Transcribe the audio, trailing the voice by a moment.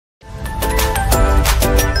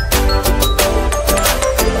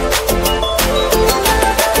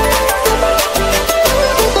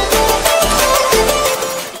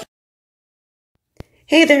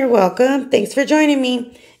Hey there, welcome. Thanks for joining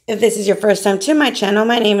me. If this is your first time to my channel,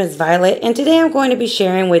 my name is Violet, and today I'm going to be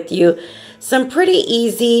sharing with you some pretty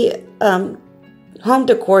easy home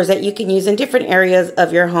decors that you can use in different areas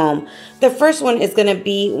of your home. The first one is going to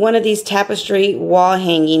be one of these tapestry wall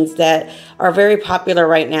hangings that are very popular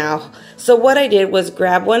right now. So what I did was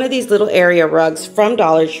grab one of these little area rugs from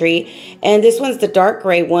Dollar Tree, and this one's the dark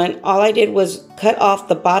gray one. All I did was cut off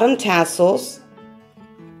the bottom tassels.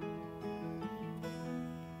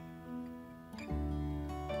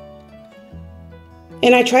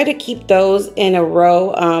 And I try to keep those in a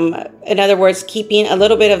row. In other words, keeping a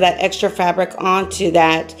little bit of that extra fabric onto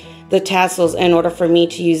the tassels in order for me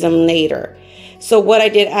to use them later. So what I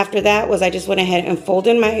did after that was I just went ahead and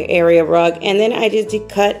folded my area rug, and then I did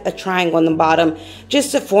cut a triangle on the bottom just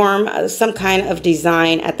to form some kind of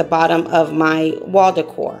design at the bottom of my wall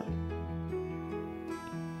decor.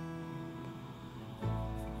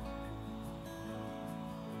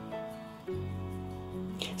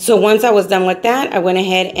 So once I was done with that, I went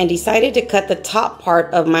ahead and decided to cut the top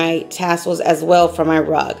part of my tassels as well from my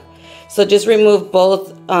rug. So just remove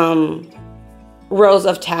both rows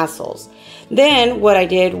of tassels. Then what I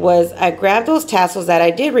did was I grabbed those tassels that I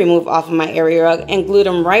did remove off of my area rug and glued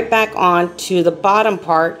them right back on to the bottom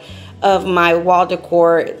part of my wall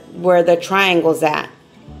decor where the triangle's at.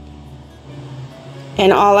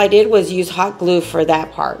 And all I did was use hot glue for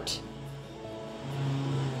that part.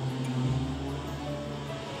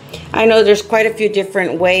 I know there's quite a few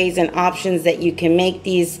different ways and options that you can make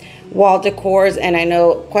these wall decors, and I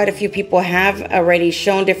know quite a few people have already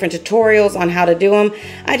shown different tutorials on how to do them.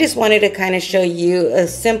 I just wanted to kind of show you a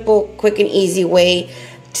simple, quick and easy way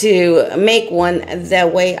to make one the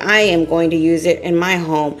way I am going to use it in my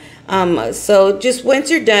home. So just once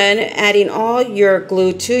you're done adding all your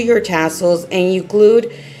glue to your tassels, and you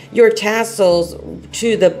glued your tassels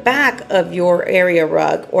to the back of your area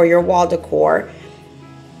rug or your wall decor,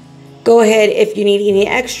 go ahead, if you need any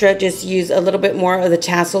extra, just use a little bit more of the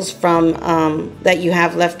tassels from that you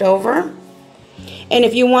have left over. And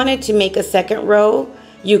if you wanted to make a second row,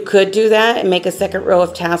 you could do that and make a second row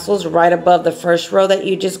of tassels right above the first row that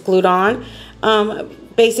you just glued on.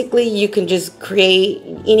 Basically, you can just create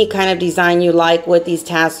any kind of design you like with these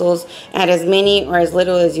tassels, add as many or as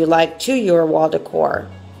little as you like to your wall decor.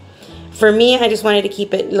 For me, I just wanted to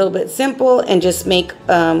keep it a little bit simple and just make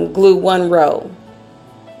glue one row.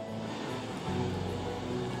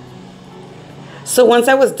 So once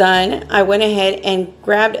I was done, I went ahead and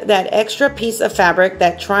grabbed that extra piece of fabric,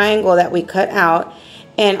 that triangle that we cut out,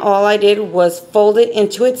 and all I did was fold it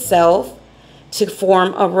into itself to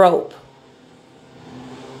form a rope.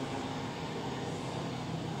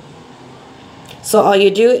 So all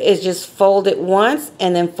you do is just fold it once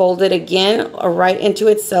and then fold it again right into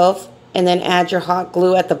itself, and then add your hot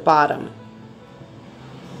glue at the bottom.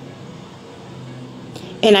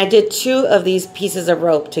 And I did 2 of these pieces of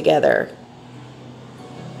rope together.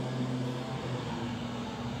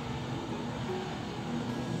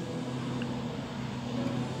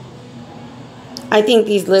 I think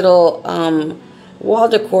these little wall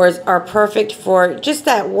decors are perfect for just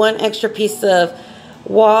that one extra piece of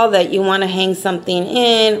wall that you want to hang something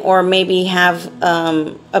in, or maybe have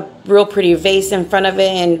a real pretty vase in front of it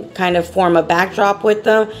and kind of form a backdrop with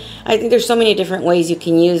them. I think there's so many different ways you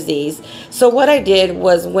can use these. So what I did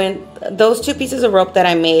was, when those 2 pieces of rope that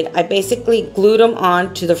I made, I basically glued them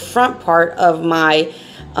on to the front part of my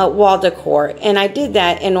wall decor. And I did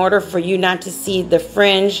that in order for you not to see the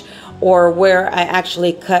fringe or where I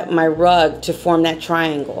actually cut my rug to form that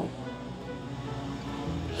triangle.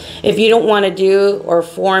 If you don't want to do or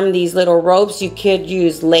form these little ropes, you could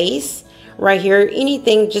use lace right here,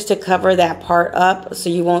 anything just to cover that part up so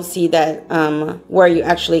you won't see that where you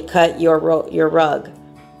actually cut your rug.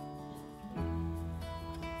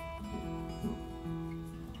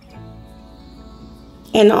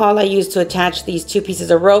 And all I used to attach these 2 pieces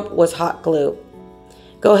of rope was hot glue.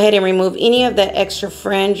 Go ahead and remove any of that extra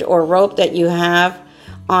fringe or rope that you have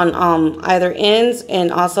on either ends,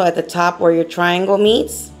 and also at the top where your triangle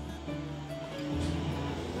meets.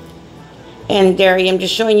 And there, I'm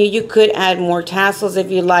just showing you, you could add more tassels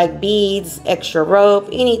if you like, beads, extra rope,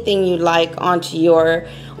 anything you like onto your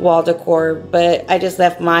wall decor, but I just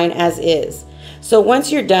left mine as is. So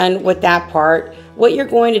once you're done with that part, what you're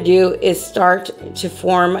going to do is start to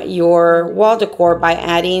form your wall decor by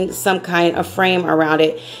adding some kind of frame around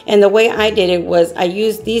it. And the way I did it was I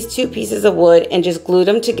used these 2 pieces of wood and just glued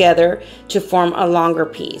them together to form a longer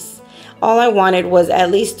piece. All I wanted was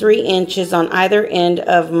at least 3 inches on either end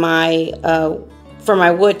of my, for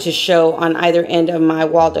my wood to show on either end of my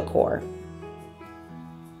wall decor.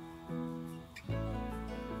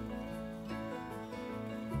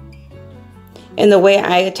 And the way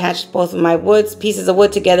I attached both of my pieces of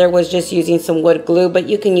wood together was just using some wood glue, but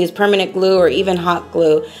you can use permanent glue or even hot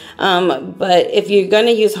glue. But if you're going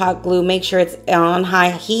to use hot glue, make sure it's on high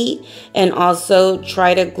heat, and also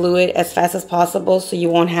try to glue it as fast as possible so you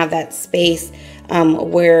won't have that space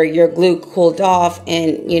where your glue cooled off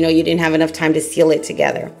and you didn't have enough time to seal it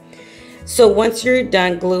together. So once you're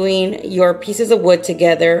done gluing your pieces of wood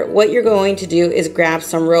together, what you're going to do is grab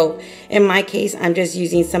some rope. In my case, I'm just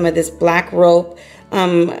using some of this black rope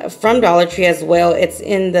from Dollar Tree as well. It's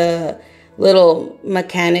in the little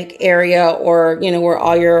mechanic area, or where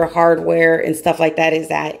all your hardware and stuff like that is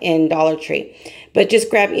at in Dollar Tree. But just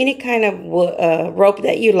grab any kind of rope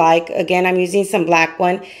that you like. Again, I'm using some black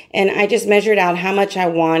one, and I just measured out how much I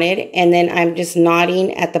wanted, and then I'm just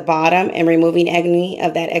knotting at the bottom and removing any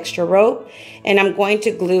of that extra rope. And I'm going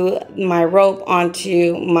to glue my rope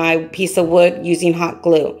onto my piece of wood using hot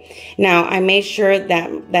glue. Now, I made sure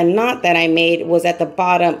that the knot that I made was at the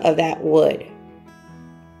bottom of that wood.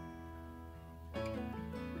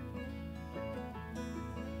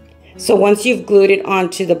 So once you've glued it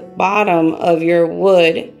onto the bottom of your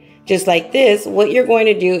wood, just like this, what you're going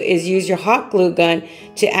to do is use your hot glue gun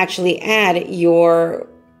to actually add your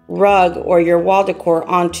rug or your wall decor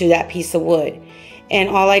onto that piece of wood. And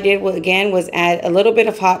all I did was add a little bit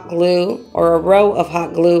of hot glue, or a row of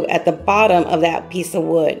hot glue, at the bottom of that piece of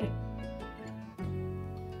wood,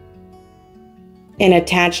 and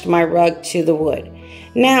attached my rug to the wood.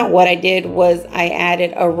 Now what I did was I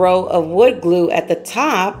added a row of wood glue at the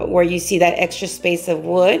top where you see that extra space of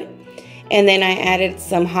wood, and then I added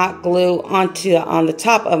some hot glue on the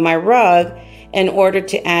top of my rug in order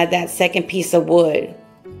to add that second piece of wood.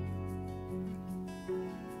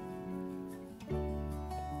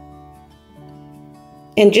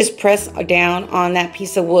 And just press down on that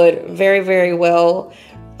piece of wood very, very well,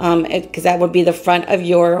 because that would be the front of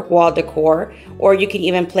your wall decor. Or you can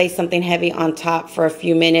even place something heavy on top for a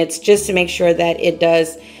few minutes just to make sure that it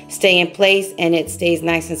does stay in place and it stays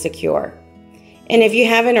nice and secure. And if you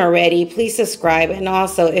haven't already, please subscribe. And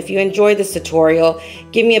also, if you enjoyed this tutorial,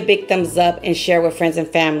 give me a big thumbs up and share with friends and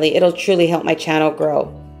family. It'll truly help my channel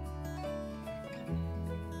grow.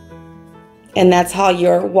 And that's how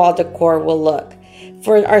your wall decor will look.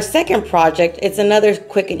 For our second project, it's another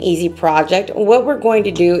quick and easy project. What we're going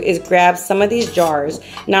to do is grab some of these jars.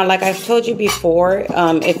 Now, like I've told you before,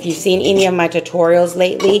 if you've seen any of my tutorials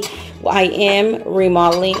lately, I am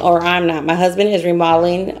remodeling, or I'm not, my husband is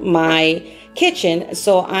remodeling my kitchen.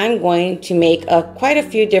 So I'm going to make quite a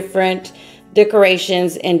few different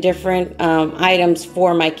decorations and different items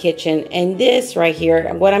for my kitchen. And this right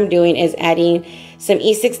here, what I'm doing is adding some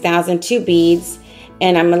E6000 2 beads,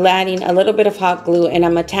 and I'm adding a little bit of hot glue, and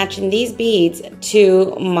I'm attaching these beads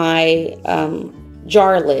to my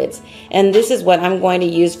jar lids. And this is what I'm going to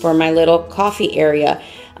use for my little coffee area.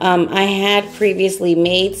 I had previously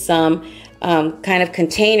made some kind of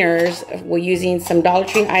containers. We're using some Dollar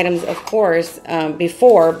Tree items, of course,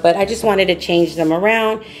 before, but I just wanted to change them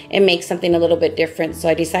around and make something a little bit different. So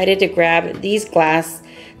I decided to grab these glass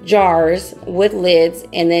jars with lids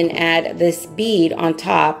and then add this bead on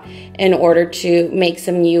top in order to make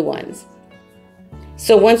some new ones.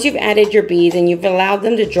 So once you've added your beads and you've allowed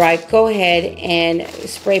them to dry, go ahead and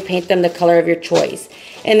spray paint them the color of your choice.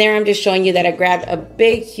 And there I'm just showing you that I grabbed a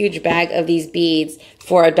big huge bag of these beads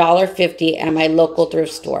for $1.50 at my local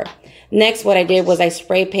thrift store. Next, what I did was I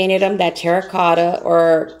spray painted them that terracotta,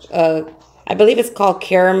 or I believe it's called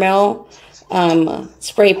Carmel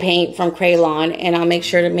spray paint from Krylon, and I'll make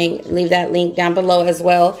sure to leave that link down below as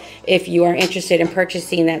well if you are interested in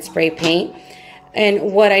purchasing that spray paint.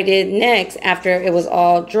 And what I did next, after it was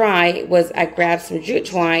all dry, was I grabbed some jute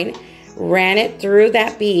twine, ran it through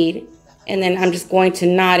that bead, and then I'm just going to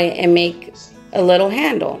knot it and make a little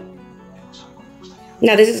handle.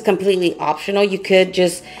 Now this is completely optional. You could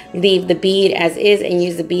just leave the bead as is and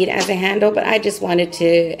use the bead as a handle, but I just wanted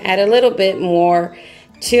to add a little bit more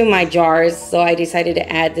to my jars, so I decided to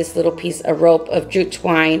add this little piece of rope of jute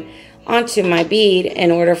twine onto my bead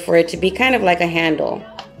in order for it to be kind of like a handle.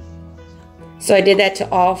 So I did that to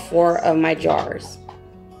all 4 of my jars.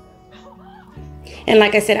 And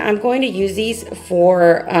like I said, I'm going to use these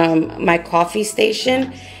for my coffee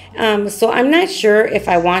station. So I'm not sure if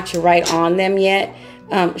I want to write on them yet.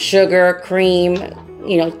 Sugar, cream,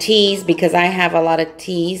 teas, because I have a lot of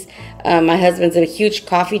teas. My husband's a huge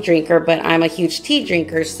coffee drinker, but I'm a huge tea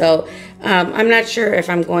drinker. So I'm not sure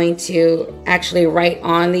if I'm going to actually write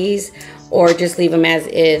on these or just leave them as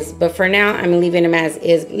is. But for now, I'm leaving them as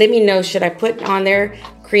is. Let me know, should I put on there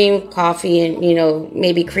cream, coffee, and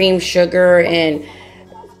maybe cream, sugar, and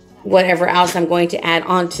whatever else I'm going to add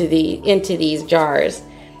into these jars.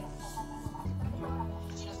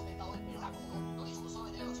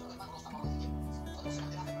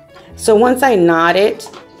 So once I knotted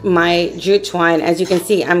my jute twine, as you can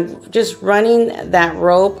see, I'm just running that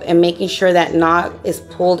rope and making sure that knot is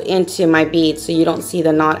pulled into my bead so you don't see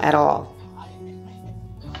the knot at all.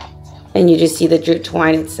 And you just see the jute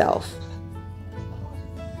twine itself.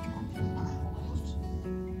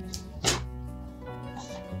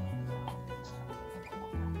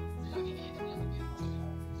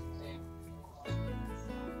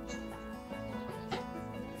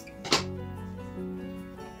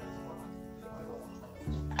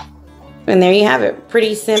 And there you have it.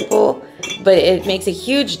 Pretty simple, but it makes a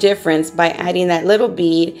huge difference by adding that little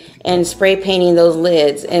bead and spray painting those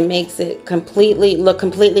lids. It makes it look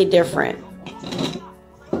completely different.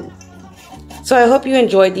 So I hope you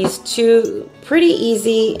enjoyed these two pretty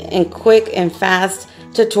easy and quick and fast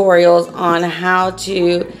tutorials on how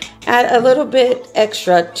to add a little bit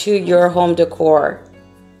extra to your home decor.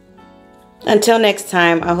 Until next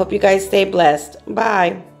time, I hope you guys stay blessed.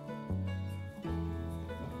 Bye.